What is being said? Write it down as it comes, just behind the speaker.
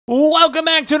Welcome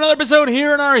back to another episode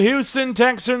here in our Houston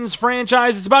Texans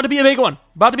franchise. It's about to be a big one.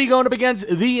 About to be going up against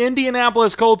the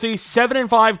Indianapolis Colts, a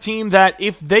 7-5 team that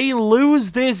if they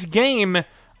lose this game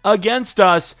against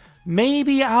us, may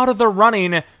be out of the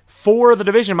running for the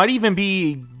division. Might even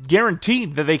be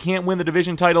guaranteed that they can't win the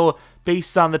division title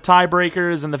based on the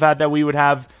tiebreakers and the fact that we would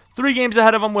have 3 games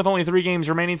ahead of them with only 3 games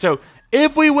remaining. So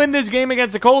if we win this game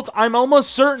against the Colts, I'm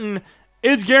almost certain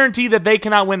it's guaranteed that they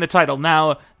cannot win the title.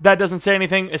 Now, that doesn't say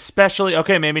anything, especially,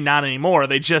 okay, maybe not anymore.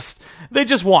 They just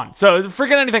won. So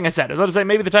forget anything I said. I was about to say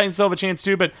maybe the Titans still have a chance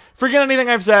too, but forget anything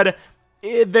I've said.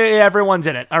 Everyone's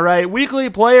in it, all right?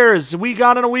 Weekly players, we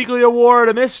got in a weekly award,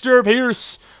 Mr.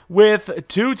 Pierce, with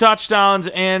 2 touchdowns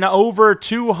and over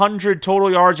 200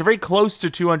 total yards, very close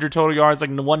to 200 total yards, like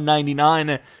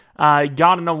 199.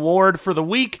 Got an award for the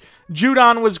week.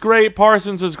 Judon was great,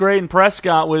 Parsons was great, and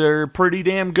Prescott were pretty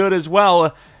damn good as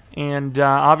well. And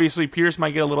obviously Pierce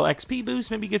might get a little XP boost,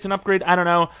 maybe gets an upgrade, I don't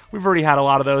know. We've already had a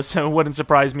lot of those, so it wouldn't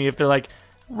surprise me if they're like,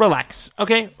 relax,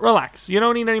 okay, relax. You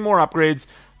don't need any more upgrades.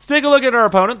 Let's take a look at our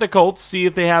opponent, the Colts, see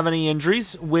if they have any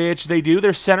injuries, which they do.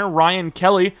 Their center, Ryan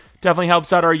Kelly, definitely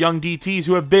helps out our young DTs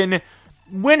who have been,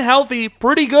 when healthy,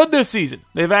 pretty good this season.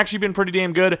 They've actually been pretty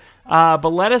damn good. But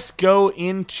let us go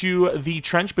into the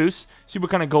trench boost, see what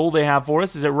kind of goal they have for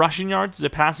us. Is it rushing yards? Is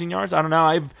it passing yards? I don't know.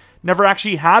 I've never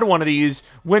actually had one of these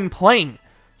when playing.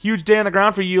 Huge day on the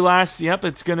ground for you last. Yep,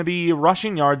 it's going to be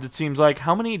rushing yards, it seems like.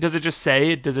 How many? Does it just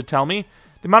say? Does it tell me?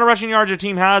 The amount of rushing yards your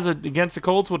team has against the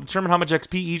Colts will determine how much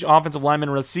XP each offensive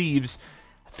lineman receives.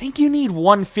 I think you need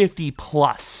 150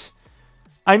 plus.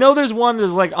 I know there's one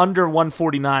that's like under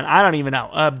 149. I don't even know.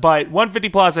 But 150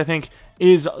 plus, I think,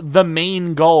 is the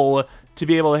main goal to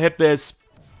be able to hit this.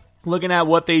 Looking at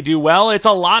what they do well, it's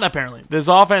a lot apparently. This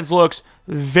offense looks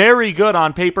very good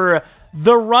on paper.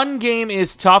 The run game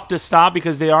is tough to stop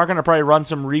because they are going to probably run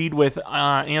some read with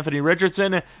Anthony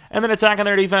Richardson. And then attacking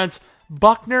their defense,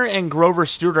 Buckner and Grover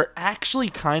Stewart are actually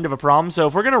kind of a problem. So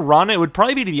if we're going to run, it would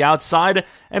probably be to the outside.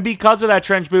 And because of that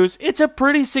trench boost, it's a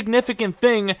pretty significant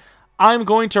thing. I'm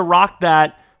going to rock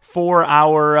that for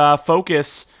our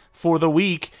focus for the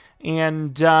week.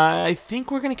 And I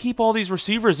think we're going to keep all these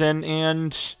receivers in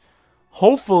and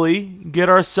hopefully get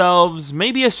ourselves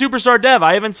maybe a superstar dev.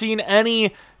 I haven't seen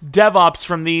any DevOps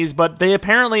from these, but they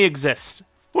apparently exist.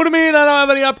 What do you mean I don't have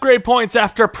any upgrade points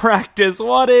after practice?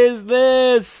 What is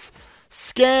this?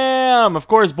 Scam. Of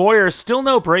course, Boyer, still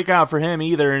no breakout for him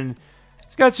either. And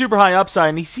he's got super high upside,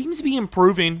 and he seems to be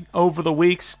improving over the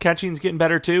weeks. Catching's getting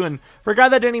better, too. And for a guy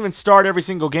that didn't even start every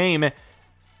single game,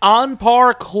 on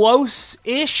par,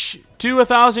 close-ish to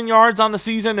 1,000 yards on the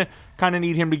season. Kind of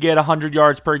need him to get 100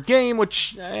 yards per game,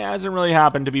 which hasn't really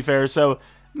happened, to be fair. So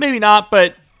maybe not,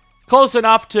 but close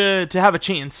enough to have a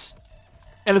chance.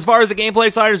 And as far as the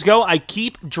gameplay sliders go, I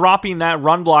keep dropping that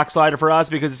run block slider for us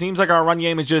because it seems like our run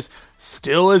game is just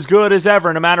still as good as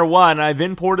ever, no matter what. And I've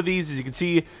imported these, as you can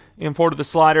see, imported the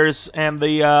sliders and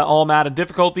the all Madden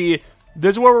difficulty.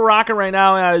 This is where we're rocking right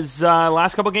now, as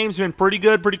last couple games have been pretty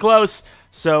good, pretty close.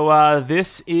 So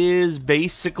this is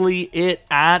basically it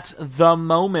at the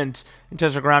moment.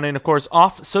 Intentional grounding, of course,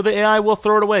 off, so the AI will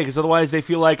throw it away, because otherwise they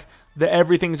feel like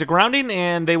everything's a grounding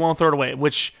and they won't throw it away,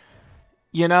 which,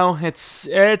 you know, it's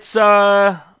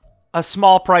a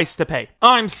small price to pay.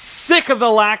 I'm sick of the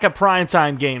lack of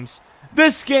primetime games.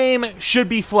 This game should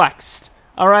be flexed.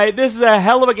 All right, this is a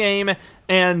hell of a game,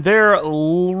 and they're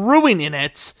ruining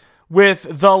it with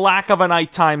the lack of a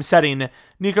nighttime setting.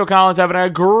 Nico Collins having a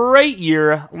great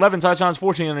year. 11 touchdowns,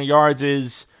 1,400 yards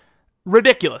is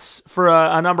ridiculous for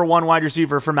a number 1 wide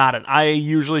receiver for Madden. I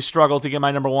usually struggle to get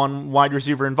my number 1 wide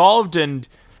receiver involved, and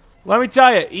let me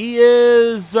tell you, he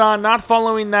is not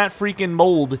following that freaking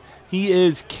mold. He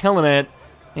is killing it.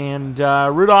 And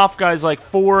Rudolph, guys like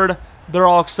Ford, they're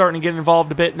all starting to get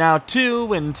involved a bit now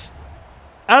too, and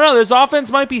I don't know, this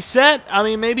offense might be set. I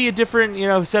mean, maybe a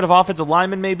different, set of offensive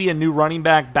linemen, maybe a new running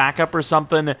back backup or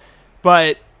something.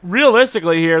 But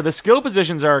realistically here, the skill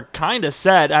positions are kind of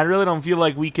set. I really don't feel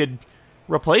like we could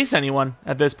replace anyone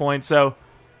at this point. So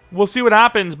we'll see what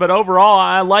happens. But overall,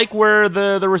 I like where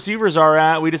the receivers are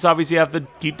at. We just obviously have to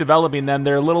keep developing them.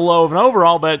 They're a little low of an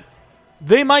overall, but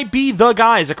they might be the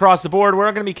guys across the board. We're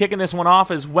going to be kicking this one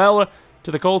off as well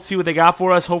to the Colts, see what they got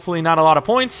for us. Hopefully not a lot of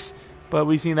points. But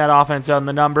we've seen that offense on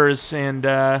the numbers, and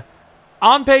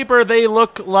on paper, they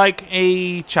look like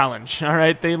a challenge, all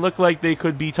right? They look like they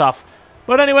could be tough.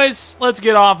 But anyways, let's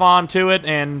get off onto it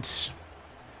and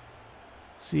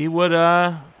see what's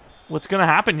going to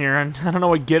happen here. And I don't know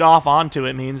what get off onto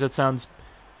it means. That sounds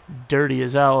dirty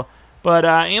as hell. But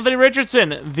Anthony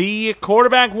Richardson, the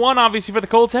quarterback one, obviously, for the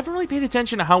Colts. Haven't really paid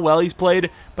attention to how well he's played,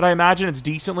 but I imagine it's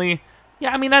decently.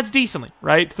 Yeah, I mean, that's decently,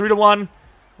 right? 3-1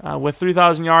 with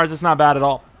 3,000 yards. It's not bad at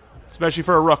all, especially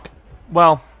for a rook.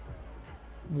 Well,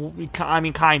 I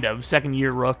mean, kind of.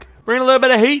 Second-year rook. Bringing a little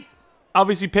bit of heat.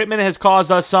 Obviously, Pittman has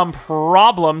caused us some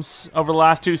problems over the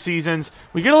last 2 seasons.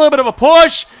 We get a little bit of a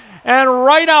push, and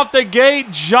right out the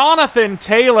gate, Jonathan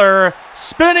Taylor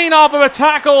spinning off of a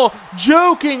tackle,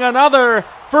 joking another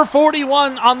for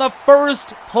 41 on the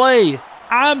first play.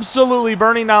 Absolutely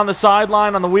burning down the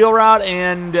sideline on the wheel route,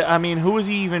 and, I mean, who is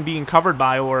he even being covered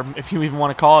by, or if you even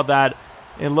want to call it that?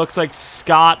 It looks like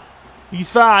Scott. He's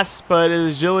fast, but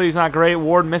his agility's not great.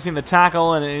 Ward missing the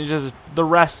tackle, and it just the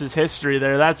rest is history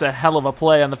there. That's a hell of a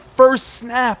play on the first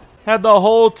snap. Had the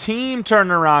whole team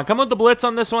turning around. Come with the blitz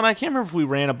on this one. I can't remember if we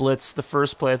ran a blitz the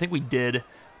first play. I think we did.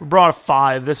 We brought a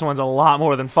 5. This one's a lot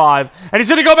more than 5. And he's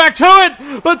going to go back to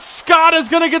it, but Scott is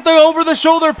going to get the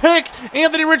over-the-shoulder pick.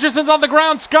 Anthony Richardson's on the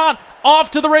ground. Scott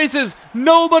off to the races.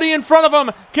 Nobody in front of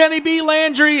him. Can he beat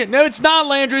Landry? No, it's not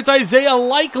Landry. It's Isaiah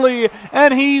Likely,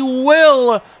 and he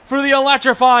will for the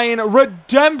electrifying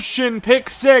redemption pick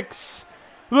 6.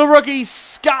 The rookie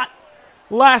Scott,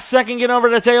 last second get over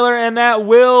to Taylor, and that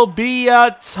will be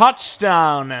a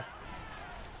touchdown.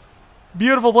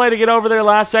 Beautiful play to get over there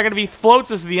last second. If he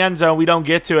floats us to the end zone, we don't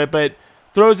get to it, but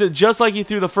throws it just like he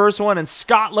threw the first one, and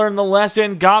Scott learned the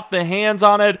lesson, got the hands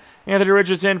on it. Anthony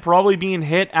Richardson probably being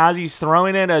hit as he's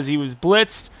throwing it, as he was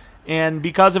blitzed, and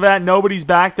because of that, nobody's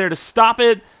back there to stop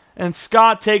it, and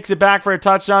Scott takes it back for a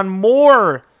touchdown.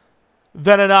 More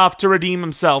than enough to redeem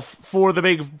himself for the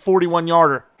big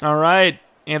 41-yarder. All right,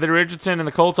 Anthony Richardson and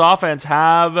the Colts offense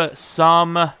have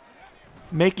some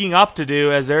making up to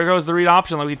do, as there goes the read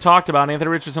option like we talked about.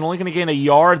 Anthony Richardson only going to gain a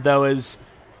yard, though, as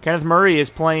Kenneth Murray is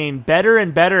playing better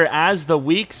and better as the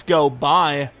weeks go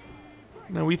by.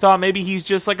 And we thought maybe he's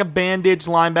just like a bandage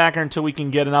linebacker until we can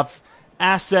get enough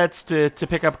assets to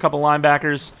pick up a couple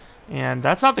linebackers. And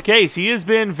that's not the case. He has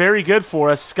been very good for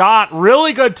us. Scott,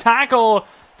 really good tackle.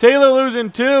 Taylor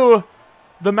losing 2.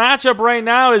 The matchup right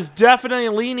now is definitely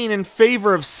leaning in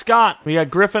favor of Scott. We got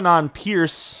Griffin on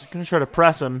Pierce. Going to try to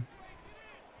press him.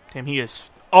 Damn, he is...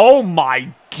 Oh,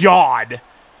 my God.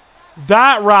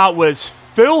 That route was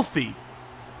filthy.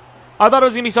 I thought it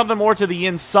was going to be something more to the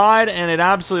inside, and it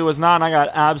absolutely was not, and I got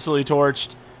absolutely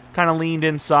torched. Kind of leaned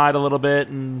inside a little bit,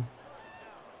 and...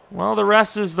 well, the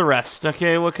rest is the rest.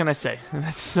 Okay, what can I say?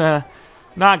 That's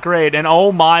not great. And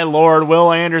oh, my Lord,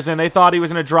 Will Anderson. They thought he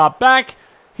was going to drop back.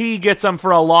 He gets him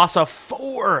for a loss of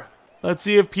 4. Let's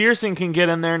see if Pearson can get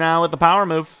in there now with the power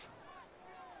move.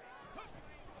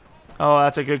 Oh,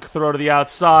 that's a good throw to the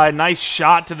outside. Nice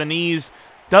shot to the knees.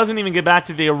 Doesn't even get back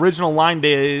to the original line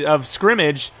of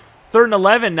scrimmage. 3rd and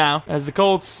 11 now, as the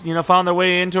Colts, found their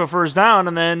way into a first down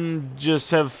and then just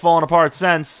have fallen apart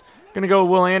since. Going to go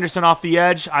with Will Anderson off the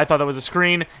edge. I thought that was a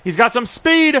screen. He's got some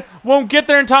speed. Won't get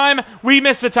there in time. We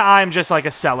missed the time. I'm just like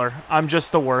a seller. I'm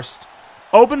just the worst.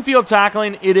 Open field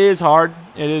tackling, it is hard.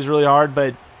 It is really hard,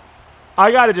 but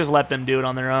I got to just let them do it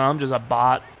on their own. I'm just a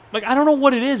bot. Like, I don't know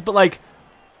what it is, but like,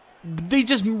 they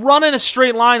just run in a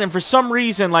straight line, and for some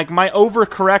reason, like, my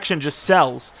overcorrection just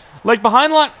sells. Like,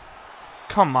 behind line...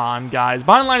 Come on, guys.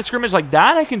 Behind line of scrimmage like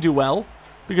that, I can do well,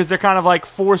 because they're kind of, like,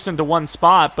 forced into one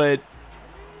spot, but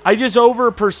I just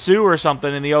over-pursue or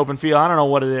something in the open field. I don't know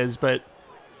what it is, but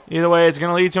either way, it's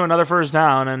going to lead to another first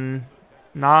down, and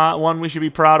not one we should be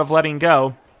proud of letting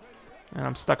go. And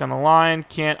I'm stuck on the line.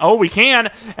 Can't... Oh, we can!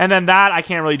 And then that I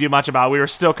can't really do much about. We were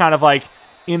still kind of, like,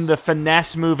 in the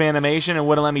finesse move animation and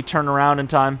wouldn't let me turn around in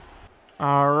time.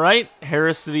 All right,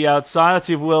 Harris to the outside. Let's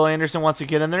see if Will Anderson wants to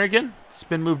get in there again.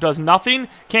 Spin move does nothing.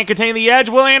 Can't contain the edge.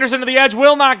 Will Anderson to the edge.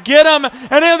 Will not get him.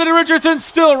 And Anthony Richardson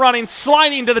still running,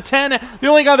 sliding to the 10. The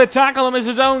only guy that tackled him is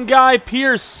his own guy,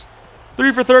 Pierce.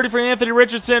 3 for 30 for Anthony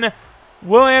Richardson.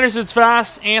 Will Anderson's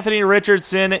fast. Anthony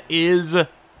Richardson is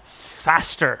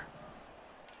faster.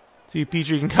 See if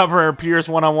Petrie can cover Pierce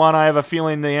one-on-one. I have a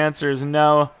feeling the answer is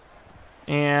no.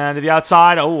 And to the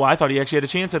outside, oh, I thought he actually had a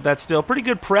chance at that still. Pretty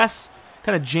good press.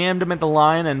 Kind of jammed him at the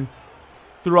line and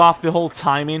threw off the whole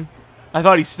timing. I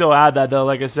thought he still had that, though.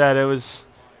 Like I said, it was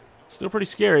still pretty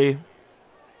scary.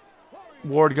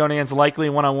 Ward going against Likely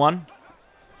one-on-one.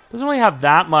 Doesn't really have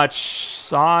that much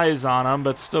size on him,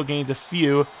 but still gains a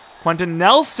few. Quentin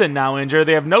Nelson now injured.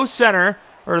 They have no center,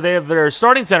 or they have their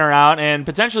starting center out, and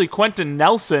potentially Quentin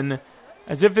Nelson.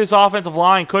 As if this offensive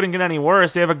line couldn't get any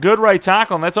worse. They have a good right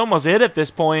tackle, and that's almost it at this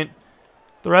point.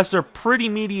 The rest are pretty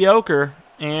mediocre,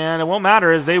 and it won't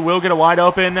matter as they will get a wide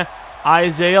open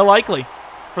Isaiah Likely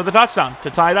for the touchdown to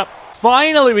tie it up.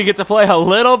 Finally, we get to play a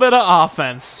little bit of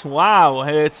offense. Wow,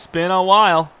 it's been a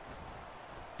while.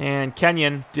 And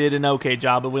Kenyon did an okay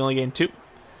job, but we only gained 2.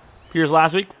 Pierce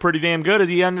last week, pretty damn good as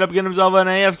he ended up getting himself an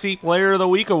AFC Player of the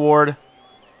Week award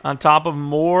on top of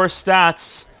more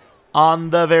stats on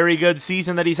the very good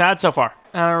season that he's had so far.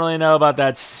 I don't really know about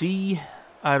that C.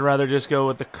 I'd rather just go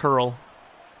with the curl.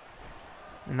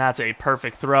 And that's a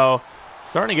perfect throw.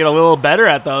 Starting to get a little better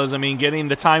at those. I mean, getting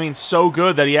the timing so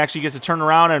good that he actually gets to turn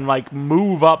around and like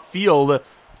move upfield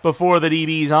before the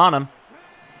DB's on him.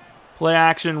 Play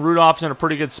action. Rudolph's in a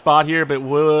pretty good spot here, but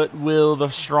what will the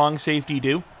strong safety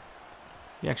do?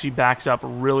 He actually backs up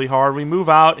really hard. We move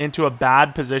out into a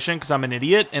bad position because I'm an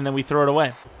idiot, and then we throw it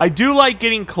away. I do like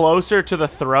getting closer to the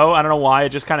throw. I don't know why. It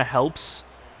just kind of helps.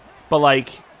 But,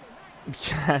 like,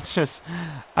 it's just,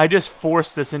 I just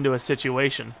forced this into a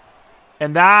situation.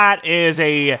 And that is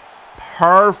a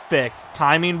perfect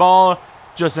timing ball.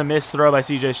 Just a missed throw by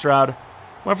C.J. Stroud.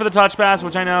 Went for the touch pass,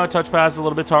 which I know touch pass is a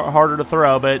little bit harder to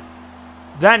throw, but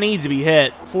that needs to be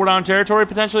hit. 4-down territory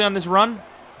potentially on this run.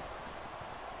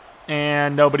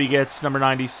 And nobody gets number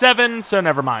 97, so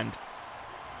never mind.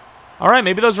 All right,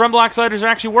 maybe those run block sliders are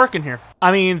actually working here.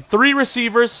 I mean, 3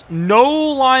 receivers, no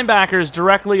linebackers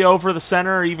directly over the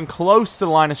center or even close to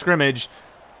the line of scrimmage.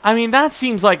 I mean, that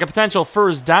seems like a potential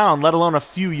first down, let alone a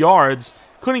few yards.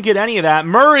 Couldn't get any of that.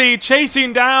 Murray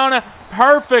chasing down,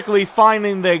 perfectly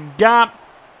finding the gap,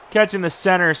 catching the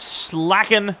center,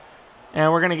 slacking.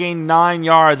 And we're going to gain 9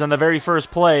 yards on the very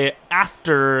first play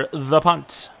after the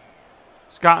punt.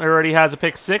 Scott already has a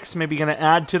pick 6, maybe going to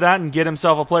add to that and get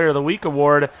himself a Player of the Week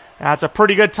award. That's a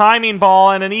pretty good timing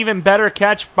ball and an even better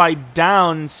catch by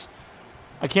Downs.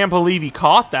 I can't believe he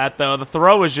caught that, though. The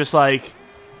throw was just like,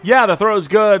 yeah, the throw's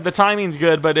good, the timing's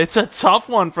good, but it's a tough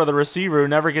one for the receiver who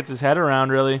never gets his head around,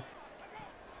 really.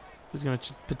 He's going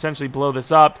to potentially blow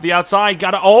this up. To the outside,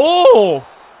 got to, oh!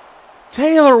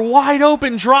 Taylor wide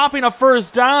open, dropping a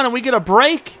first down, and we get a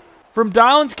break. From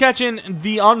Downs catching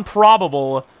the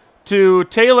improbable to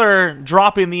Taylor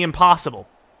dropping the impossible.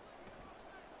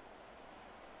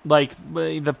 Like,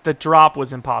 the drop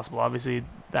was impossible. Obviously,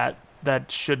 that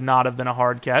should not have been a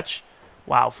hard catch.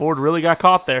 Wow, Ford really got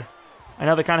caught there. I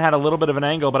know they kind of had a little bit of an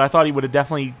angle, but I thought he would have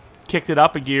definitely kicked it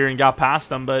up a gear and got past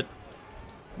them, but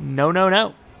no, no,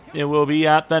 no. It will be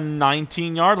at the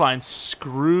 19-yard line.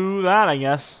 Screw that, I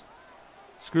guess.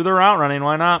 Screw the route running.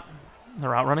 Why not? The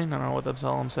route running? I don't know what the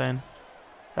hell I'm saying.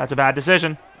 That's a bad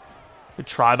decision. Good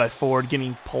try by Ford,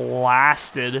 getting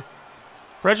blasted.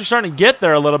 Pressure's starting to get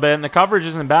there a little bit, and the coverage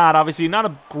isn't bad. Obviously, not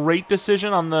a great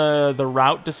decision on the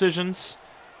route decisions.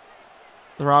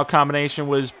 The route combination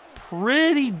was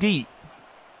pretty deep.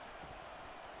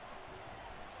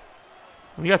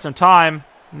 We got some time.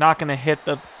 Not going to hit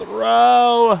the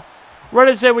throw.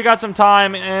 Ready to say we got some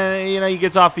time, and he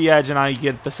gets off the edge, and now you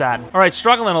get the sad. All right,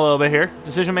 struggling a little bit here.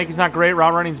 Decision making's not great.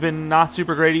 Route running's been not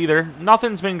super great either.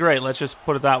 Nothing's been great. Let's just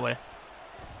put it that way.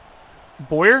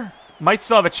 Boyer might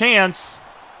still have a chance.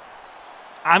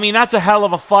 I mean, that's a hell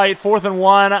of a fight. 4th and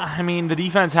 1. I mean, the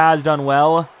defense has done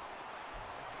well.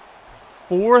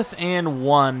 4th and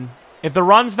 1. If the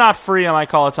run's not free, I might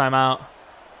call a timeout.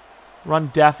 Run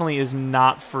definitely is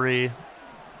not free.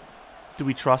 Do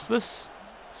we trust this?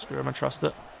 Screw it, I'm going to trust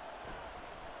it.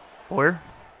 Boyer.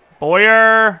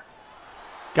 Boyer!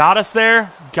 Got us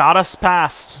there. Got us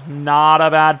past. Not a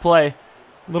bad play.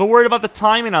 A little worried about the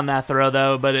timing on that throw,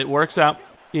 though, but it works out.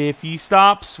 If he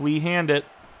stops, we hand it.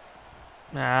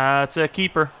 That's a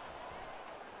keeper.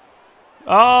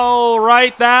 Oh,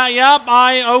 right, that, yep,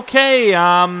 okay.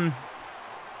 I've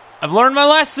learned my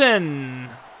lesson.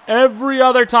 Every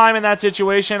other time in that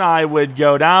situation, I would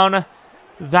go down.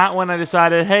 That one, I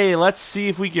decided, hey, let's see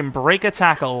if we can break a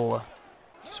tackle.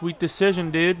 Sweet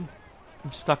decision, dude.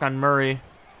 I'm stuck on Murray.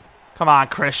 Come on,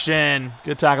 Christian.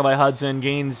 Good tackle by Hudson.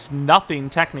 Gains nothing,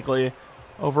 technically.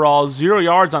 Overall, 0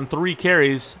 yards on 3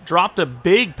 carries. Dropped a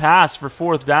big pass for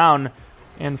 4th down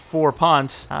and 4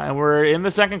 punt. And we're in the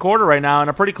second quarter right now, and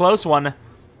a pretty close one.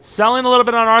 Selling a little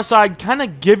bit on our side, kind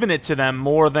of giving it to them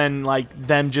more than like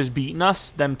them just beating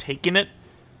us, them taking it.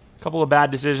 A couple of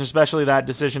bad decisions, especially that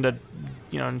decision to,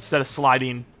 instead of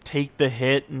sliding, take the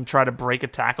hit and try to break a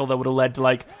tackle that would have led to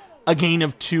like a gain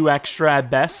of 2 extra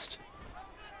at best.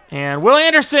 And Will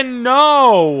Anderson,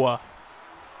 no!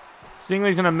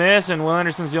 Stingley's going to miss, and Will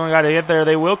Anderson's the only guy to hit there.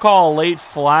 They will call a late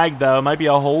flag, though. It might be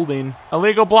a holding.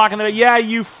 Illegal block in the... Yeah,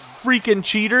 you freaking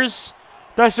cheaters.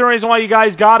 That's the reason why you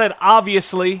guys got it,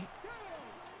 obviously.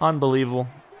 Unbelievable.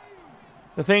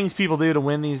 The things people do to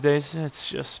win these days, it's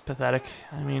just pathetic.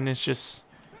 I mean, it's just...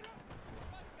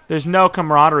 There's no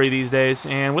camaraderie these days,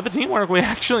 and with the teamwork, we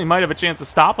actually might have a chance to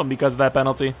stop them because of that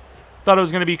penalty. Thought it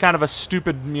was going to be kind of a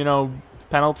stupid,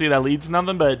 penalty that leads to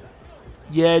nothing, but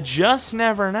you just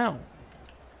never know.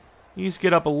 He's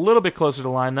get up a little bit closer to the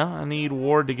line, though. I need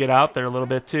Ward to get out there a little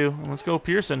bit, too. Let's go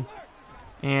Pearson.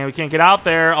 And we can't get out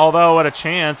there, although at a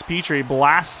chance, Petrie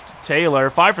blasts Taylor.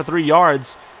 5 for 3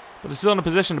 yards, but is still in a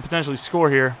position to potentially score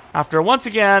here. After, once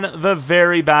again, the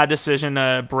very bad decision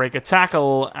to break a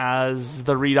tackle as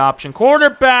the read option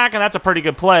quarterback, and that's a pretty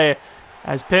good play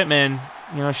as Pittman,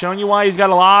 showing you why he's got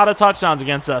a lot of touchdowns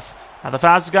against us. Not the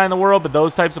fastest guy in the world, but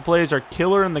those types of plays are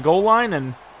killer in the goal line,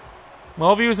 and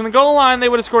well, if he was in the goal line, they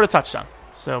would have scored a touchdown.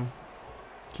 So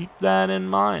keep that in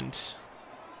mind.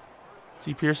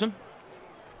 See Pearson?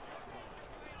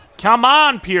 Come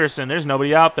on, Pearson. There's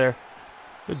nobody out there.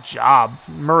 Good job.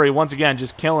 Murray, once again,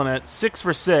 just killing it. 6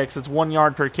 for 6. That's 1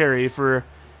 yard per carry for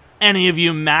any of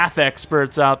you math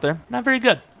experts out there. Not very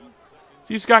good.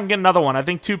 See if Scott can get another one. I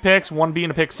think 2 picks, 1 being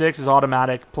a pick 6 is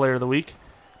automatic player of the week.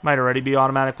 Might already be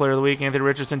automatic player of the week. Anthony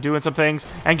Richardson doing some things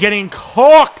and getting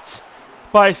cooked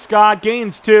by Scott.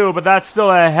 Gains 2, but that's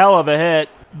still a hell of a hit.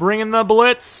 Bringing the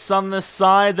blitz on the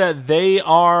side that they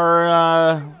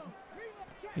are,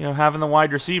 having the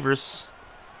wide receivers.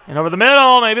 And over the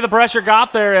middle, maybe the pressure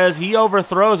got there as he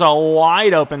overthrows a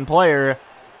wide open player.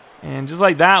 And just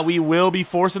like that, we will be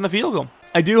forcing the field goal.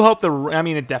 I do hope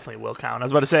it definitely will count. I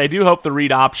was about to say, I do hope the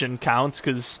read option counts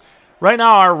because right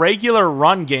now our regular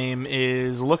run game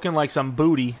is looking like some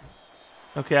booty.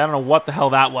 Okay, I don't know what the hell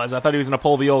that was. I thought he was going to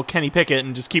pull the old Kenny Pickett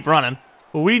and just keep running.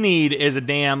 What we need is a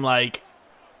damn,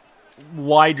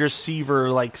 wide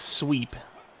receiver, sweep.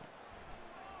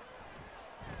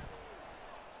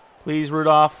 Please,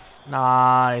 Rudolph.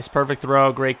 Nice. Perfect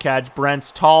throw. Great catch.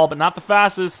 Brent's tall, but not the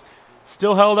fastest.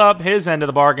 Still held up his end of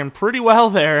the bargain pretty well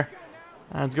there.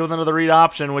 Let's go with another read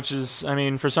option, which is,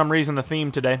 for some reason, the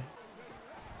theme today.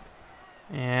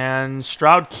 And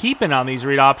Stroud keeping on these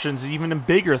read options is even a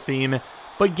bigger theme,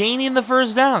 but gaining the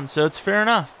first down, so it's fair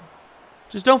enough.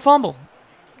 Just don't fumble.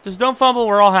 Just don't fumble.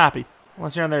 We're all happy.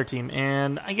 Unless you're on their team.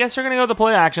 And I guess they're going to go with the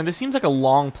play action. This seems like a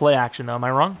long play action, though. Am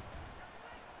I wrong?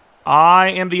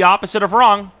 I am the opposite of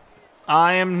wrong.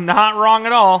 I am not wrong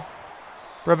at all.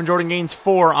 Brevin Jordan gains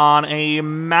 4 on a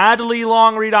madly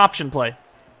long read option play.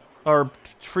 Or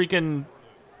freaking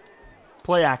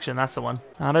play action. That's the one.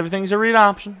 Not everything's a read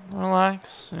option.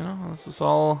 Relax. Let's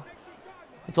all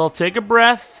take a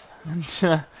breath and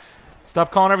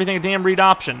stop calling everything a damn read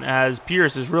option, as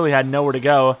Pierce has really had nowhere to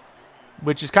go,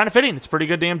 which is kind of fitting. It's a pretty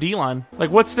good damn D-line.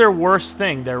 What's their worst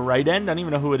thing? Their right end? I don't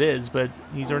even know who it is, but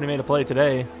he's already made a play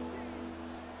today.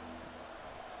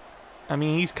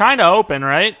 He's kind of open,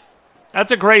 right?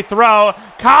 That's a great throw.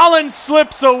 Collins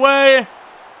slips away.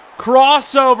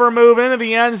 Crossover move into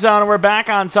the end zone, and we're back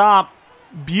on top.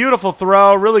 Beautiful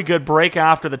throw. Really good break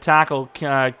after the tackle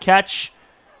catch.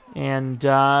 And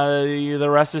the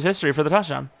rest is history for the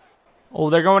touchdown. Oh,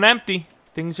 they're going empty.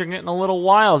 Things are getting a little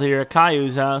wild here at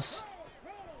Caillou's house.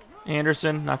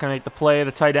 Anderson, not going to make the play.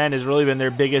 The tight end has really been their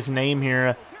biggest name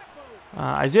here.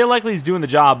 Isaiah Likely's doing the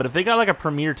job, but if they got a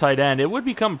premier tight end, it would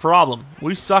become a problem.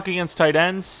 We suck against tight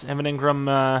ends. Evan Ingram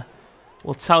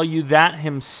will tell you that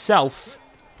himself.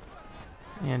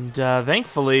 And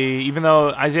thankfully, even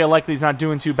though Isaiah Likely's not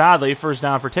doing too badly, first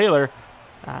down for Taylor,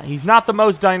 he's not the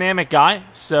most dynamic guy.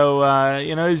 So,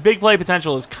 his big play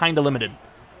potential is kind of limited.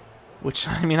 Which,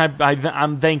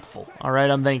 I'm thankful. All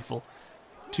right, I'm thankful.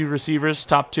 2 receivers,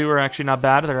 top 2 are actually not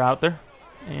bad. They're out there.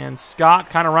 And Scott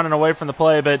kind of running away from the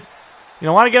play, but you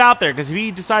don't want to get out there because if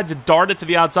he decides to dart it to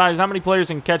the outside, there's not many players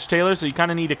can catch Taylor, so you kind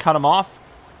of need to cut him off.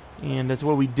 And that's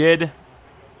what we did.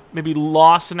 Maybe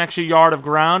lost an extra yard of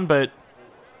ground, but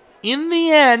in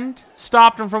the end,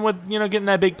 stopped him from getting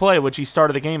that big play, which he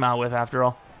started the game out with after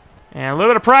all. And a little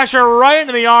bit of pressure right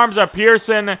into the arms of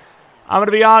Pearson. I'm going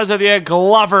to be honest with you,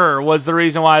 Glover was the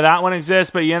reason why that one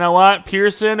exists, but you know what?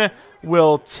 Pearson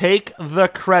will take the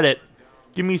credit.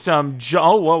 Give me some...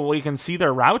 we can see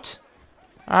their route?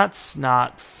 That's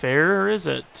not fair, is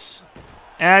it?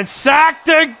 And sacked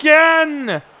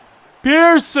again!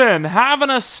 Pearson having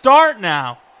a start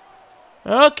now.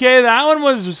 Okay, that one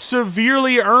was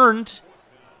severely earned.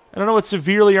 I don't know what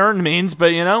severely earned means,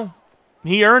 but,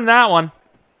 he earned that one.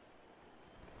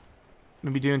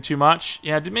 Maybe doing too much.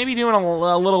 Yeah, maybe doing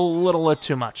a little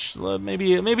too much.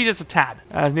 Maybe just a tad.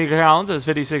 As Nico Collins has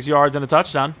 56 yards and a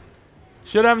touchdown.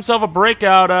 Should have himself a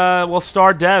breakout,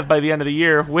 star dev by the end of the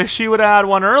year. Wish he would have had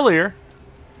one earlier.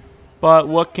 But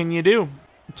what can you do?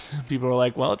 People are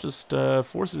like, well, just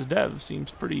forces dev. Seems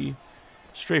pretty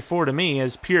straightforward to me,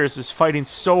 as Pierce is fighting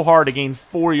so hard to gain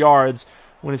 4 yards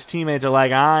when his teammates are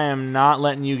like, I am not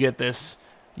letting you get this.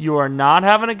 You are not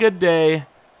having a good day.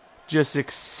 Just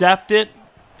accept it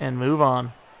and move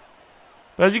on.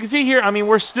 But as you can see here,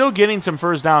 we're still getting some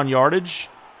first down yardage.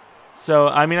 So,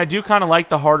 I mean, I do kind of like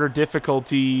the harder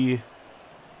difficulty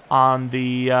on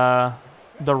the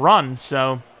run.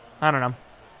 So, I don't know.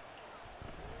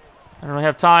 I don't really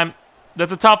have time.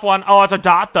 That's a tough one. Oh, it's a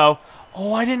dot, though.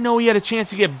 Oh, I didn't know he had a chance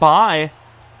to get by.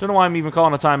 Don't know why I'm even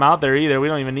calling a timeout there either. We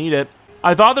don't even need it.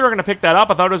 I thought they were going to pick that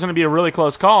up. I thought it was going to be a really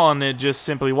close call, and it just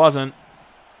simply wasn't.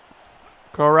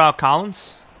 Go route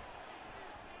Collins.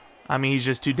 I mean, he's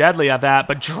just too deadly at that,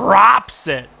 but drops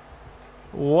it.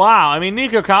 Wow. I mean,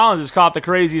 Nico Collins has caught the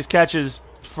craziest catches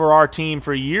for our team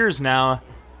for years now,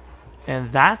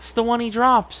 and that's the one he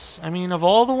drops. I mean, of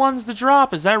all the ones to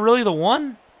drop, is that really the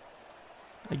one?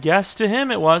 I guess to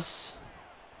him it was.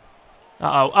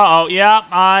 Uh-oh. Yeah,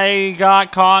 I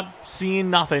got caught seeing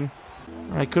nothing.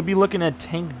 I could be looking at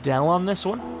Tank Dell on this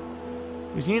one.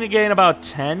 He's need to gain about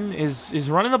 10. Is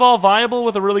running the ball viable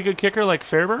with a really good kicker like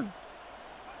Fairburn?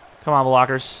 Come on,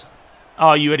 blockers.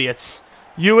 Oh, you idiots.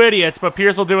 You idiots, but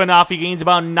Pierce will do enough. He gains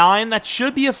about 9. That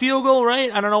should be a field goal,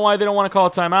 right? I don't know why they don't want to call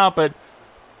a timeout, but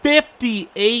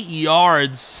 58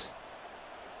 yards.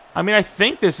 I mean, I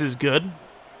think this is good.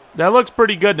 That looks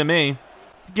pretty good to me.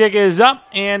 Kick is up,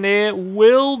 and it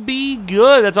will be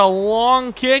good. That's a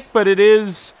long kick, but it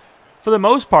is, for the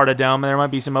most part, a dome. There might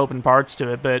be some open parts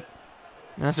to it, but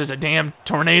unless there's a damn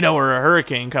tornado or a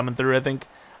hurricane coming through, I think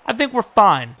we're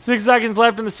fine. 6 seconds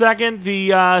left in the second.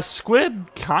 The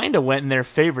squib kind of went in their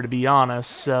favor, to be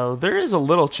honest, so there is a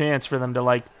little chance for them to,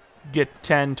 like, get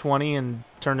 10, 20 and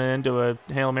turn it into a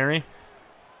Hail Mary.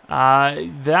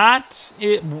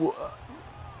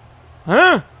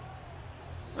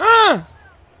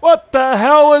 What the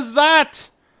hell was that?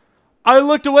 I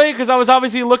looked away because I was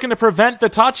obviously looking to prevent the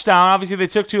touchdown. Obviously, they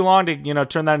took too long to,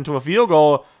 turn that into a field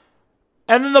goal.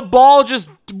 And then the ball just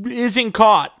isn't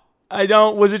caught.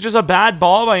 Was it just a bad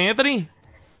ball by Anthony?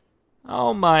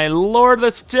 Oh my lord,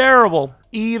 that's terrible.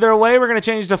 Either way, we're going to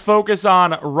change the focus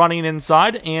on running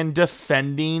inside and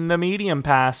defending the medium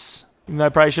pass. Even though I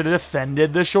probably should have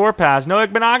defended the short pass. Noah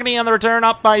Benogany on the return,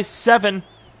 up by 7.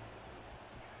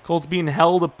 Colts being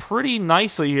held pretty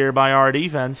nicely here by our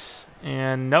defense.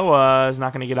 And Noah is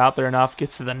not going to get out there enough.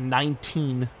 Gets to the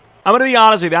 19. I'm going to be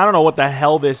honest with you. I don't know what the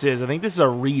hell this is. I think this is a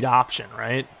read option,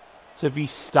 right? So if he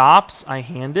stops, I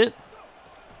hand it.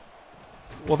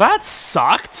 Well, that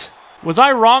sucked. Was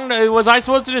I wrong? Was I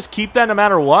supposed to just keep that no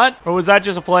matter what? Or was that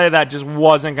just a play that just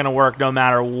wasn't going to work no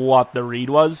matter what the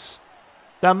read was?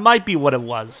 That might be what it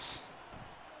was.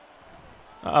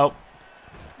 Uh-oh.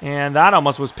 And that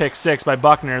almost was pick 6 by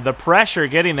Buckner. The pressure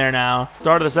getting there now.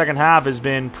 Start of the second half has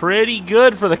been pretty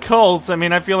good for the Colts. I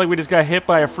mean, I feel like we just got hit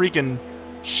by a freaking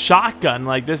shotgun.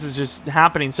 Like, this is just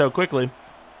happening so quickly.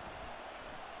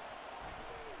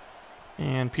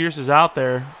 And Pierce is out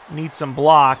there. Needs some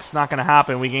blocks. Not going to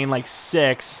happen. We gain like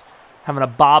 6. Having a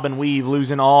bob and weave.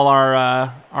 Losing all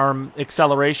our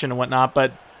acceleration and whatnot.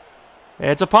 But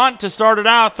it's a punt to start it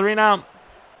out. 3 and out.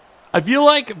 I feel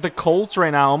like the Colts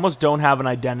right now almost don't have an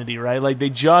identity, right? Like,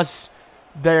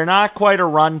 they're not quite a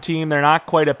run team. They're not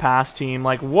quite a pass team.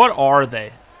 Like, what are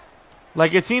they?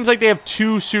 Like, it seems like they have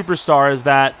 2 superstars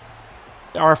that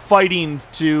are fighting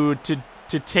to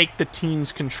take the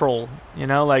team's control.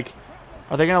 Like,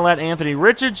 are they going to let Anthony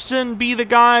Richardson be the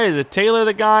guy? Is it Taylor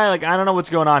the guy? Like, I don't know what's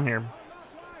going on here.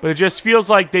 But it just feels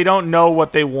like they don't know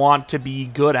what they want to be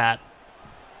good at.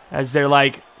 As they're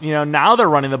like, now they're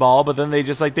running the ball, but then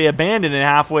they abandon it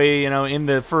halfway, in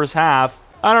the first half.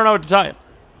 I don't know what to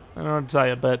tell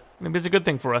you. But maybe it's a good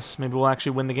thing for us. Maybe we'll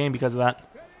actually win the game because of that.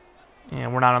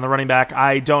 And we're not on the running back.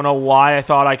 I don't know why I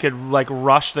thought I could,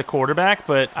 rush the quarterback,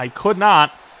 but I could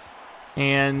not.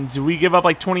 And we give up,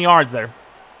 20 yards there.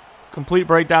 Complete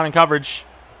breakdown in coverage.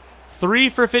 3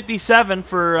 for 57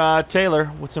 for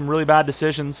Taylor with some really bad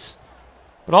decisions.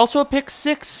 But also a pick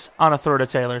 6 on a throw to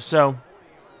Taylor, so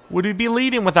would we be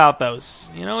leading without those?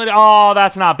 Oh,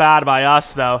 that's not bad by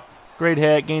us, though. Great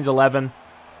hit, gains 11.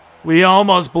 We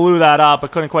almost blew that up,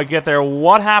 but couldn't quite get there.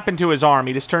 What happened to his arm?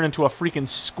 He just turned into a freaking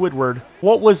Squidward.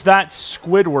 What was that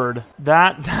Squidward?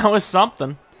 That was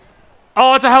something.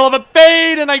 Oh, it's a hell of a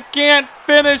bait, and I can't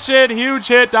finish it. Huge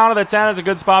hit down to the 10. That's a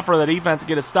good spot for the defense to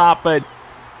get a stop, but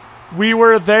we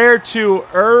were there too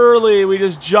early. We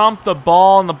just jumped the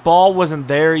ball, and the ball wasn't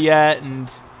there yet,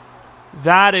 and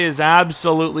that is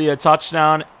absolutely a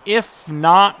touchdown, if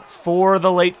not for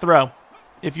the late throw,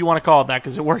 if you want to call it that,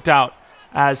 because it worked out.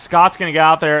 As Scott's going to get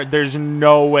out there, there's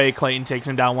no way Clayton takes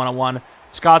him down one-on-one. If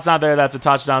Scott's not there, that's a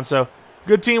touchdown. So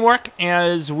good teamwork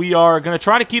as we are going to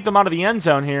try to keep them out of the end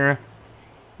zone here,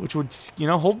 which would,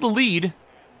 hold the lead.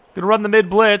 Going to run the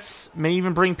mid-blitz, may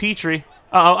even bring Petrie.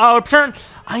 Uh-oh, turn.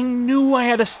 I knew I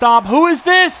had to stop. Who is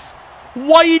this?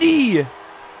 Whitey.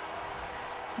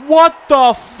 What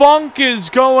the funk is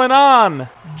going on?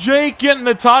 Jake getting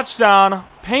the touchdown.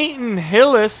 Peyton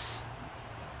Hillis.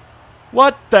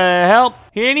 What the hell?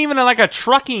 He ain't even like a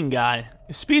trucking guy.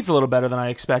 His speed's a little better than I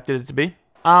expected it to be.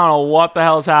 I don't know what the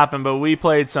hell's happened, but we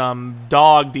played some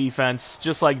dog defense,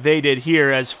 just like they did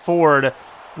here, as Ford,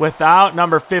 without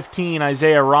number 15,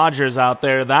 Isaiah Rodgers, out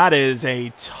there. That is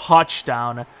a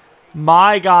touchdown.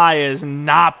 My guy is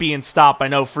not being stopped by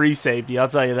no free safety, I'll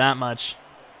tell you that much.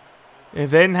 If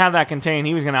they didn't have that contained,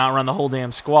 he was going to outrun the whole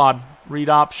damn squad. Read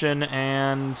option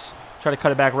and try to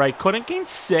cut it back right. Couldn't gain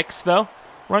 6, though.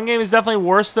 Run game is definitely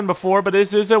worse than before, but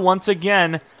this is, once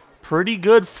again, pretty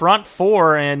good front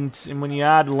 4. And when you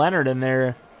add Leonard in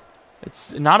there,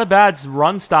 it's not a bad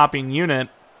run-stopping unit.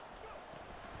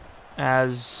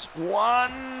 As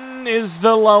 1 is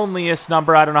the loneliest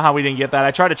number. I don't know how we didn't get that.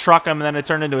 I tried to truck him, and then it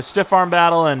turned into a stiff arm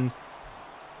battle, and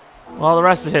well, the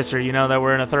rest is history. You know that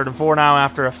we're in a 3rd and 4 now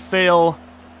after a fail.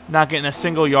 Not getting a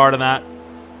single yard on that.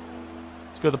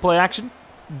 Let's go to the play action.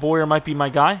 Boyer might be my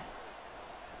guy.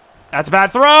 That's a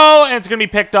bad throw, and it's going to be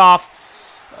picked off.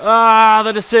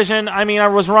 The decision. I mean, I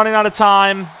was running out of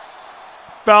time.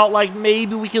 Felt like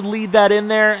maybe we could lead that in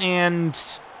there, and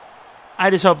I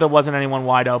just hope there wasn't anyone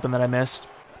wide open that I missed.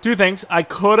 2 things. I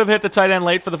could have hit the tight end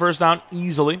late for the first down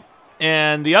easily.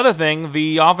 And the other thing,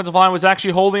 the offensive line was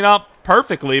actually holding up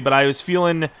perfectly, but I was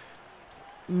feeling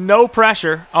no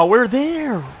pressure. Oh, we're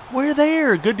there. We're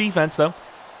there. Good defense, though.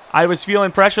 I was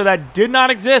feeling pressure that did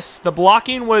not exist. The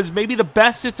blocking was maybe the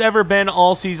best it's ever been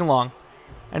all season long.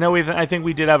 I know I think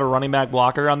we did have a running back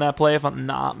blocker on that play, if I'm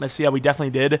not mistaken. Yeah, we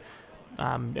definitely did.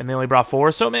 And they only brought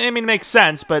 4. So, I mean, it makes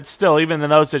sense, but still, even in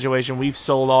those situations, we've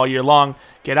sold all year long.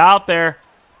 Get out there.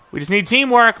 We just need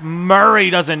teamwork. Murray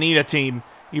doesn't need a team,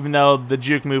 even though the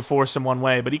juke move forced him one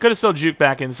way. But he could have still juked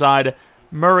back inside.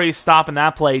 Murray stopping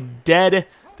that play dead.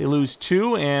 They lose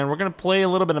 2, and we're going to play a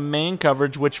little bit of man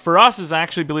coverage, which for us is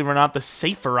actually, believe it or not, the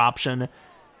safer option.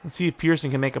 Let's see if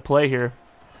Pearson can make a play here.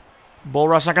 Bull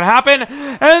rush not going to happen.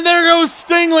 And there goes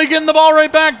Stingley getting the ball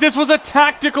right back. This was a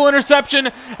tactical interception,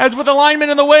 as with the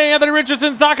lineman in the way, Anthony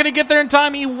Richardson's not going to get there in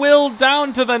time. He will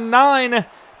down to the 9.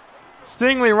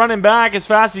 Stingley running back as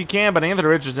fast as he can, but Anthony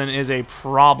Richardson is a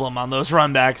problem on those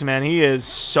run backs, man. He is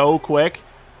so quick.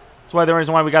 That's why the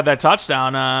reason why we got that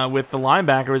touchdown with the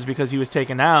linebacker is because he was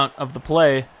taken out of the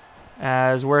play.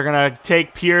 As we're going to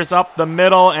take Pierce up the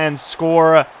middle and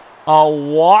score a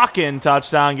walk-in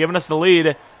touchdown, giving us the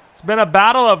lead. It's been a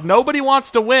battle of nobody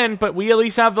wants to win, but we at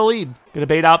least have the lead. Going to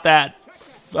bait out that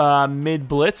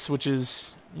mid-blitz, which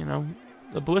is, you know,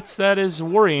 the blitz that is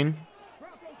worrying.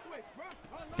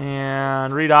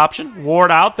 And read option.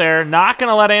 Ward out there. Not going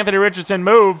to let Anthony Richardson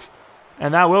move.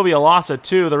 And that will be a loss of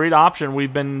 2. The read option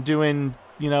we've been doing,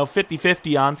 you know,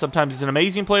 50-50 on. Sometimes it's an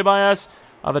amazing play by us.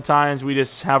 Other times we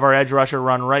just have our edge rusher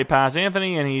run right past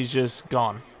Anthony, and he's just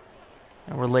gone.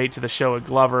 And we're late to the show at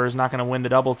Glover. Is not going to win the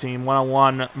double team.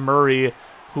 1-on-1 Murray,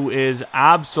 who is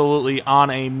absolutely on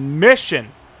a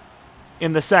mission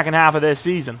in the second half of this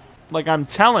season. Like I'm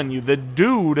telling you, the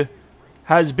dude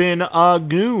has been a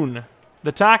goon.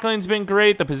 The tackling's been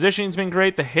great. The positioning's been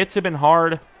great. The hits have been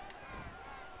hard.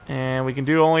 And we can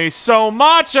do only so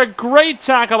much. A great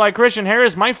tackle by Christian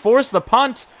Harris might force the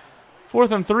punt. 4th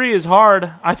and 3 is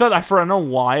hard. I don't know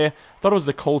why. I thought it was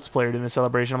the Colts player in the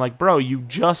celebration. I'm like, bro, you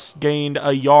just gained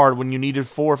a yard when you needed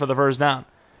 4 for the first down.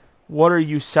 What are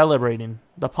you celebrating?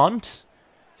 The punt?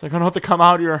 It's like, I don't have to come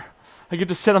out here. I get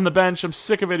to sit on the bench. I'm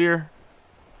sick of it here.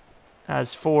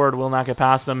 As Ford will not get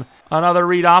past them. Another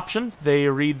read option. They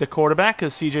read the quarterback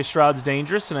because C.J. Stroud's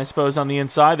dangerous. And I suppose on the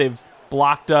inside, they've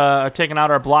blocked, taken out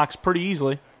our blocks pretty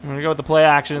easily. I'm going to go with the play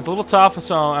action. It's a little tough,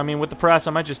 so, I mean, with the press,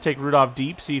 I might just take Rudolph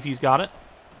deep, see if he's got it.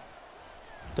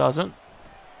 Doesn't.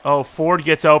 Oh, Ford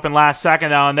gets open last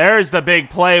second now, and there's the big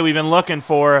play we've been looking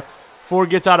for. Ford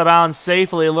gets out of bounds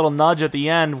safely, a little nudge at the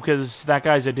end because that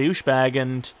guy's a douchebag,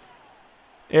 and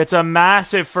it's a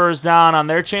massive first down on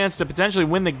their chance to potentially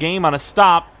win the game on a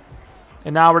stop.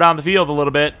 And now we're down the field a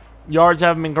little bit. Yards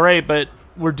haven't been great, but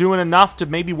we're doing enough to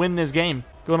maybe win this game.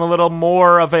 Going a little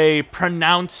more of a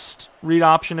pronounced read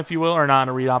option, if you will. Or not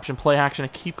a read option, play action. I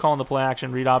keep calling the play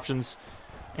action read options.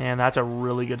 And that's a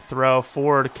really good throw.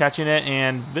 Ford catching it,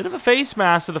 and a bit of a face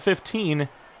mask to the 15.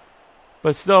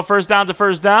 But still, first down's a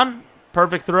first down.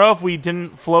 Perfect throw. If we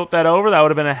didn't float that over, that would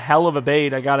have been a hell of a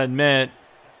bait, I got to admit.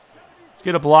 Let's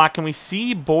get a block. Can we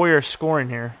see Boyer scoring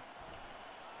here?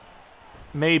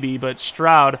 Maybe, but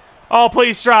Stroud. Oh,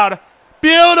 please, Stroud.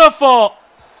 Beautiful.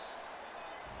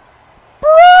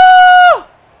 Bro!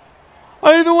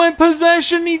 I even went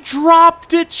possession. He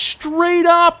dropped it straight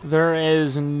up. There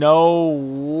is no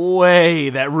way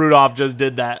that Rudolph just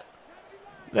did that.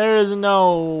 There is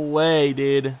no way,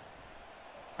 dude.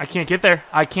 I can't get there.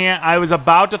 I can't. I was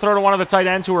about to throw to one of the tight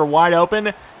ends who were wide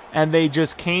open, and they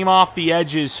just came off the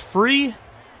edges free.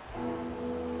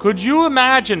 Could you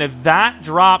imagine if that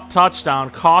drop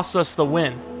touchdown costs us the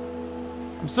win?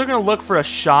 I'm still going to look for a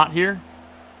shot here.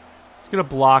 Let's get a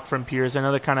block from Pierce. I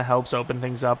know that kind of helps open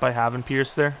things up by having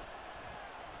Pierce there.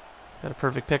 Got a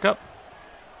perfect pickup.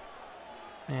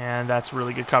 And that's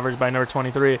really good coverage by number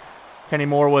 23. Kenny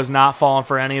Moore was not falling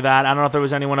for any of that. I don't know if there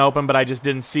was anyone open, but I just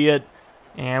didn't see it.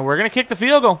 And we're going to kick the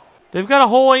field goal. They've got a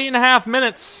whole 8.5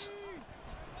 minutes.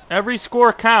 Every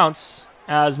score counts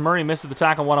as Murray misses the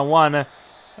tackle one-on-one.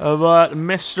 But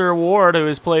Mr. Ward, who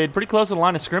has played pretty close to the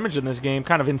line of scrimmage in this game,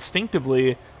 kind of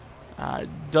instinctively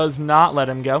does not let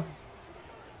him go.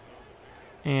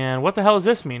 And what the hell does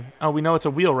this mean? Oh, we know it's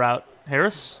a wheel route.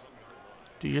 Harris,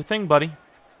 do your thing, buddy.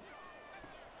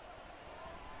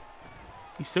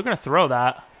 He's still going to throw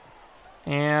that.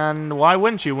 And why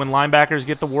wouldn't you when linebackers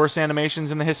get the worst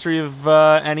animations in the history of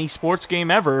any sports game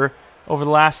ever over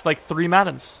the last, like, 3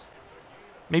 Maddens?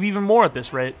 Maybe even more at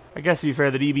this rate. I guess to be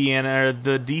fair,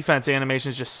 the defense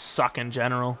animations just suck in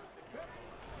general.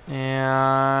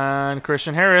 And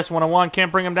Christian Harris, 1-on-1,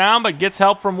 can't bring him down, but gets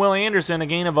help from Will Anderson, a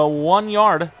gain of 1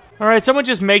 yard. All right, someone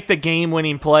just make the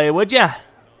game-winning play, would ya?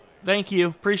 Thank you,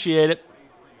 appreciate it.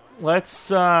 Let's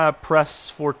press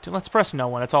 14. Let's press no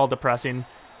one. It's all depressing.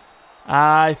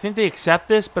 I think they accept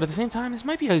this, but at the same time, this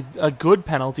might be a good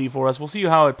penalty for us. We'll see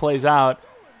how it plays out.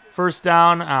 First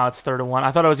down. Oh, it's 3rd and 1.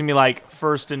 I thought it was going to be like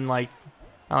first and like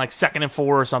 2nd and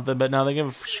 4 or something, but no, they give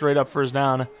a straight up first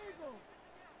down.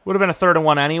 Would have been a 3rd and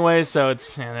 1 anyway, so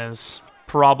it is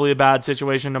probably a bad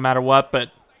situation no matter what,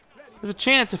 but there's a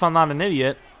chance if I'm not an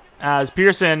idiot, as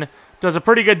Pearson does a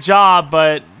pretty good job,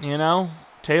 but, you know,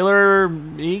 Taylor,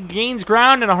 he gains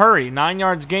ground in a hurry. 9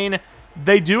 yards gain.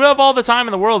 They do have all the time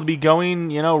in the world to be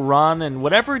going, you know, run, and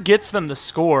whatever gets them the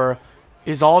score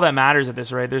is all that matters at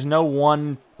this rate. There's no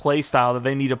one play style that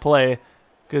they need to play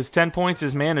because 10 points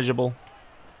is manageable.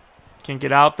 Can't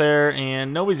get out there,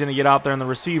 and nobody's going to get out there on the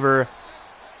receiver.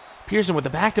 Pearson with the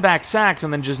back-to-back sacks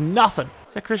and then just nothing.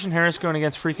 Is that Christian Harris going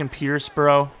against freaking Pierce,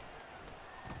 bro?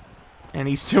 And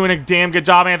he's doing a damn good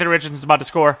job. Anthony Richardson's about to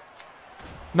score.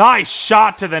 Nice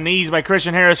shot to the knees by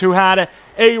Christian Harris, who had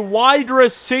a wide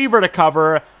receiver to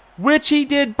cover, which he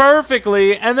did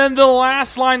perfectly, and then the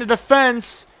last line of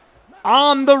defense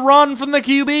on the run from the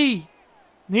QB.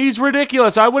 He's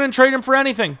ridiculous. I wouldn't trade him for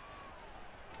anything.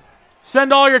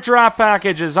 Send all your draft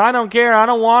packages. I don't care. I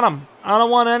don't want them. I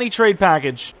don't want any trade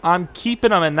package. I'm keeping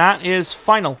them, and that is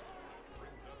final.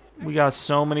 We got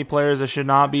so many players that should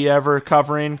not be ever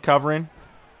covering.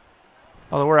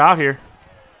 Although we're out here.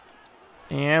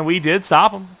 And we did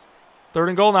stop them. 3rd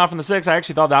and goal now from the 6. I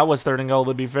actually thought that was 3rd and goal,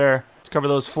 to be fair. Let's cover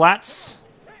those flats.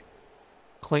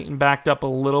 Clayton backed up a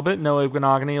little bit. Noah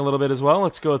Gwanagani a little bit as well.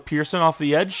 Let's go with Pearson off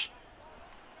the edge.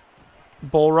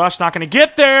 Bull rush, not going to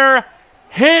get there.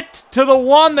 Hit to the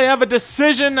 1. They have a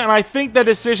decision, and I think the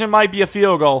decision might be a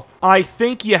field goal. I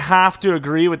think you have to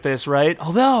agree with this, right?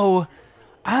 Although,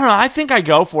 I don't know. I think I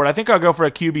go for it. I think I'll go for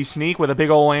a QB sneak with a big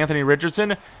old Anthony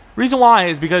Richardson. Reason why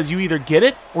is because you either get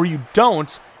it or you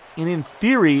don't, and in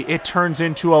theory, it turns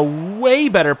into a way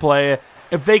better play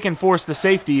if they can force the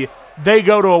safety. They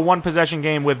go to a 1-possession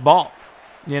game with ball.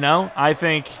 You know, I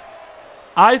think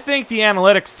the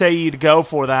analytics tell you to go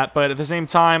for that, but at the same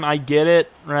time, I get it,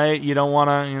 right? You don't want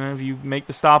to, you know, if you make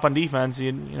the stop on defense,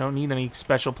 you don't need any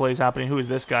special plays happening. Who is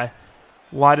this guy?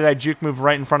 Why did I juke move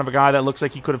right in front of a guy that looks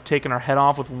like he could have taken our head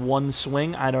off with one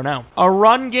swing? I don't know. A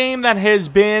run game that has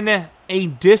been a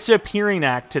disappearing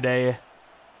act today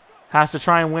has to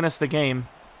try and win us the game,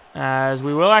 as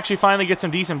we will actually finally get some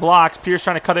decent blocks. Pierce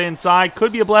trying to cut it inside.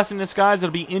 Could be a blessing in disguise.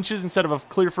 It'll be inches instead of a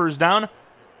clear first down,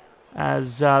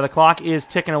 as the clock is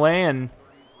ticking away, and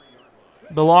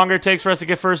the longer it takes for us to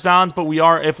get first downs, but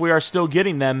if we are still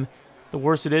getting them, the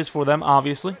worse it is for them,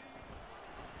 obviously.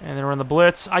 And then we're in the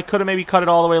blitz. I could have maybe cut it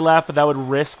all the way left, but that would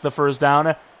risk the first down.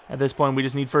 At this point, we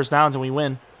just need first downs and we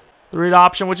win. The read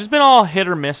option, which has been all hit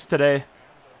or miss today.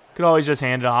 Could always just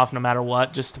hand it off no matter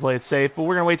what, just to play it safe. But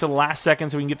we're going to wait till the last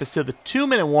second so we can get this to the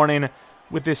 2-minute warning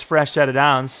with this fresh set of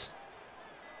downs.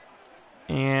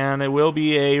 And it will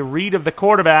be a read of the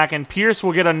quarterback, and Pierce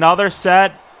will get another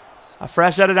set. A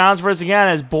fresh set of downs for us again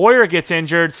as Boyer gets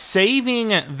injured,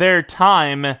 saving their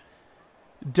time.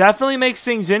 Definitely makes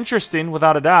things interesting,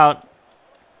 without a doubt.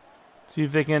 See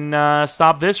if they can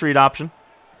stop this read option,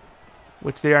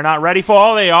 which they are not ready for.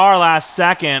 Oh, they are last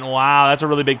second. Wow, that's a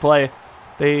really big play.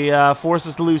 They force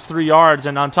us to lose 3 yards,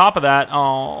 and on top of that,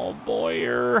 oh,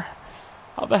 Boyer.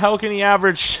 How the hell can he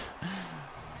average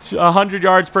 100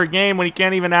 yards per game when he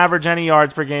can't even average any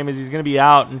yards per game, as he's going to be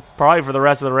out and probably for the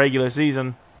rest of the regular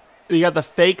season. We got the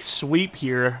fake sweep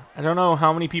here. I don't know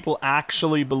how many people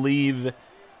actually believe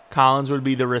Collins would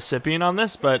be the recipient on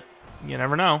this, but you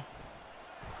never know.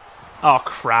 Oh,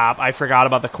 crap. I forgot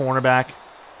about the cornerback.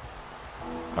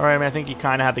 All right, I mean, I think you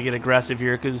kind of have to get aggressive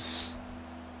here because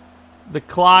the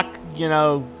clock, you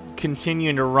know,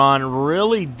 continuing to run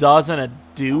really doesn't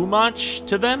do much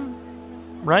to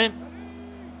them, right?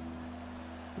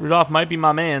 Rudolph might be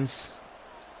my man's.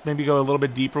 Maybe go a little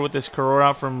bit deeper with this curl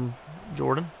out from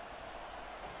Jordan.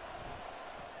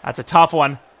 That's a tough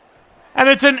one. And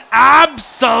it's an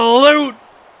absolute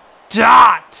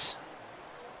dot.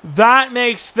 That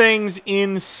makes things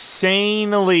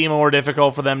insanely more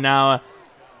difficult for them now.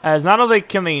 As not only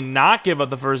can they not give up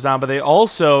the first down, but they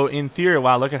also, in theory,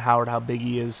 wow, look at Howard, how big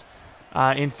he is.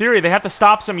 In theory, they have to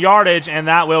stop some yardage, and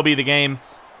that will be the game.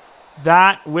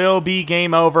 That will be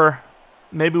game over.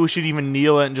 Maybe we should even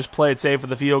kneel it and just play it safe for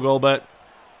the field goal, but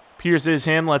Pierce is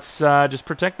him. Let's just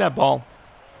protect that ball.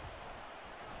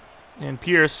 And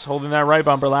Pierce holding that right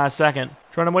bumper last second.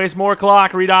 Trying to waste more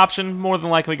clock. Read option. More than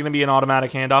likely going to be an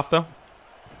automatic handoff, though.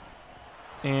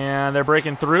 And they're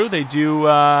breaking through. They do,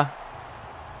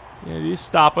 do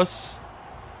stop us.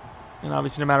 And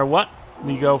obviously, no matter what,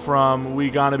 we go from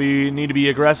need to be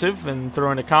aggressive and throw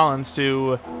into Collins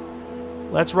to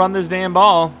let's run this damn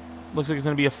ball. Looks like it's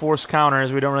going to be a forced counter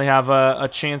as we don't really have a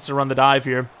chance to run the dive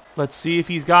here. Let's see if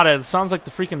he's got it. It sounds like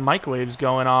the freaking microwave's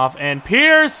going off. And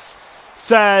Pierce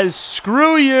says,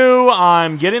 screw you,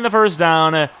 I'm getting the first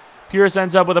down. Pierce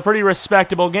ends up with a pretty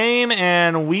respectable game,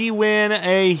 and we win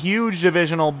a huge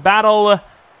divisional battle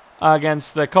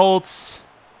against the Colts,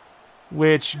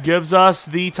 which gives us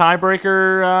the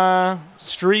tiebreaker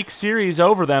streak series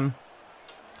over them.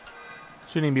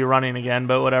 Shouldn't even be running again,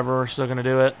 but whatever, we're still going to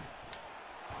do it.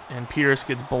 And Pierce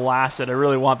gets blasted. I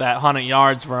really want that 100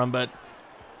 yards for him, but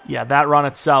yeah, that run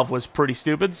itself was pretty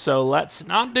stupid, so let's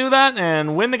not do that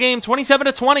and win the game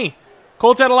 27-20.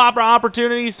 Colts had a lot of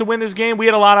opportunities to win this game. We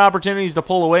had a lot of opportunities to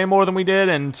pull away more than we did,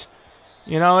 and,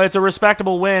 you know, it's a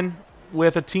respectable win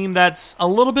with a team that's a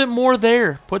little bit more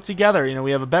there put together. You know,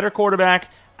 we have a better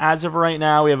quarterback as of right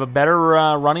now. We have a better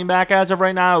running back as of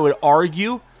right now, I would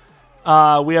argue.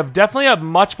 We have definitely a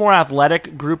much more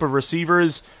athletic group of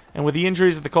receivers, and with the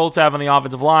injuries that the Colts have on the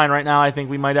offensive line, right now I think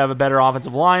we might have a better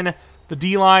offensive line. The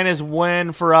D-line is a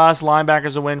win for us.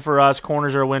 Linebackers are a win for us.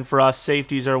 Corners are a win for us.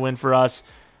 Safeties are a win for us.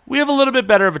 We have a little bit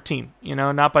better of a team, you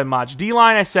know, not by much.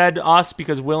 D-line, I said us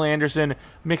because Will Anderson,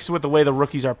 mixed with the way the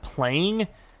rookies are playing,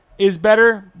 is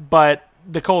better, but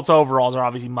the Colts overalls are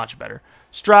obviously much better.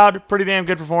 Stroud, pretty damn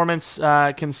good performance,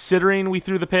 considering we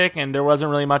threw the pick and there wasn't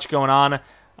really much going on.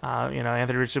 You know,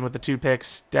 Anthony Richardson with the 2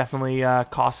 picks definitely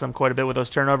cost them quite a bit with those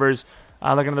turnovers.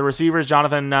 Looking at the receivers,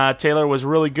 Jonathan Taylor was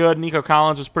really good. Nico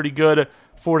Collins was pretty good.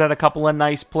 Ford had a couple of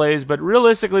nice plays, but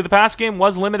realistically, the pass game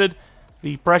was limited.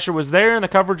 The pressure was there, and the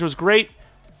coverage was great.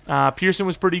 Pearson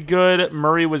was pretty good.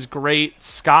 Murray was great.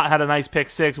 Scott had a nice pick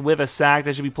 6 with a sack.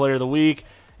 That should be player of the week.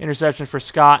 Interception for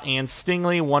Scott and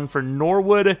Stingley. 1 for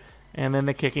Norwood, and then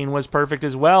the kicking was perfect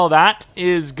as well. That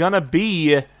is going to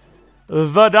be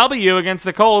the W against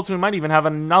the Colts. We might even have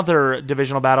another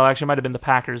divisional battle. Actually, it might have been the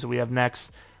Packers that we have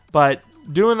next. But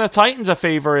doing the Titans a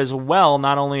favor as well,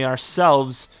 not only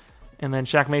ourselves. And then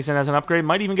Shaq Mason has an upgrade.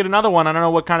 Might even get another one. I don't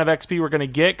know what kind of XP we're going to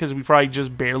get because we probably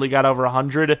just barely got over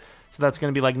 100. So that's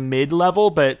going to be like mid-level.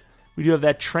 But we do have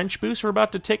that trench boost we're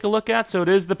about to take a look at. So it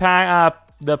is the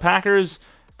Packers,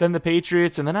 then the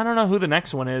Patriots, and then I don't know who the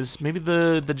next one is. Maybe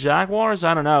the Jaguars?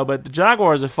 I don't know. But the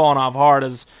Jaguars have fallen off hard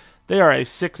as they are a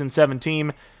 6-7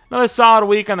 team. Another solid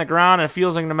week on the ground. And it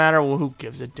feels like no matter, well, who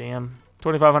gives a damn?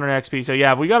 2,500 XP. So,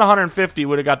 yeah, if we got 150,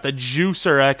 would have got the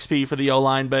juicer XP for the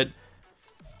O-line. But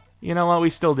you know what? We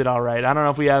still did all right. I don't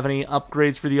know if we have any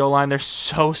upgrades for the O-line. They're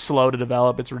so slow to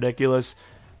develop. It's ridiculous.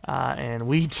 And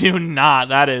we do not.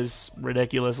 That is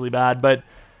ridiculously bad. But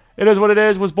it is what it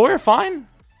is. Was Boyer fine?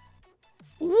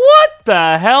 What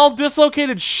the hell?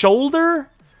 Dislocated shoulder?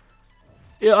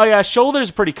 Oh, yeah,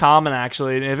 shoulder's pretty common,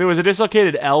 actually. If it was a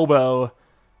dislocated elbow,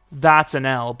 that's an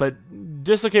L, but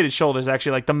dislocated shoulder is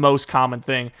actually like the most common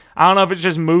thing. I don't know if it's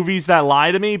just movies that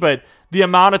lie to me, but the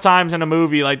amount of times in a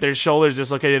movie like their shoulder's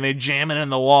dislocated and they jam it in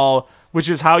the wall, which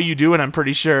is how you do it, I'm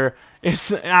pretty sure,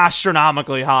 is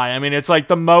astronomically high. I mean, it's like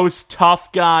the most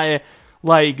tough guy,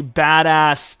 like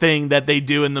badass thing that they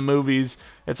do in the movies.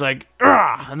 It's like,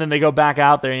 ugh, and then they go back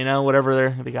out there, you know,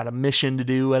 whatever they got a mission to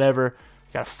do, whatever,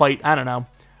 got to fight, I don't know.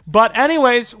 But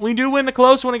anyways, we do win the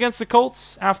close one against the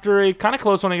Colts after a kind of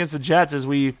close one against the Jets as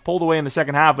we pulled away in the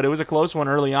second half, but it was a close one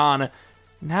early on.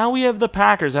 Now we have the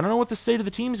Packers. I don't know what the state of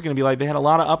the team is going to be like. They had a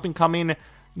lot of up-and-coming,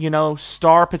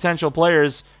 star potential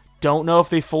players. Don't know if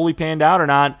they fully panned out or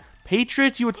not.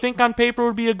 Patriots, you would think on paper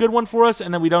would be a good one for us,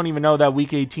 and then we don't even know that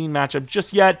Week 18 matchup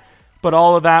just yet, but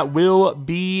all of that will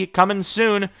be coming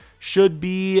soon. Should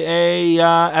be a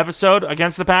episode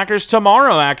against the Packers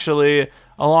tomorrow, actually,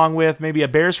 along with maybe a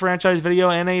Bears franchise video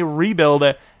and a rebuild.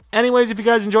 Anyways, if you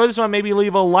guys enjoyed this one, maybe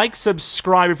leave a like,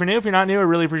 subscribe if you're new. If you're not new, I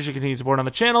really appreciate continued support on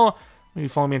the channel. Maybe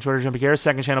follow me on Twitter, Jeromepkr,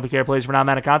 second channel, PK Plays for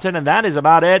non-Madden content, and that is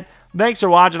about it. Thanks for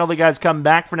watching. Hopefully you guys come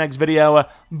back for next video,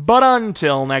 but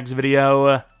until next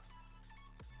video,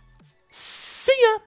 see ya!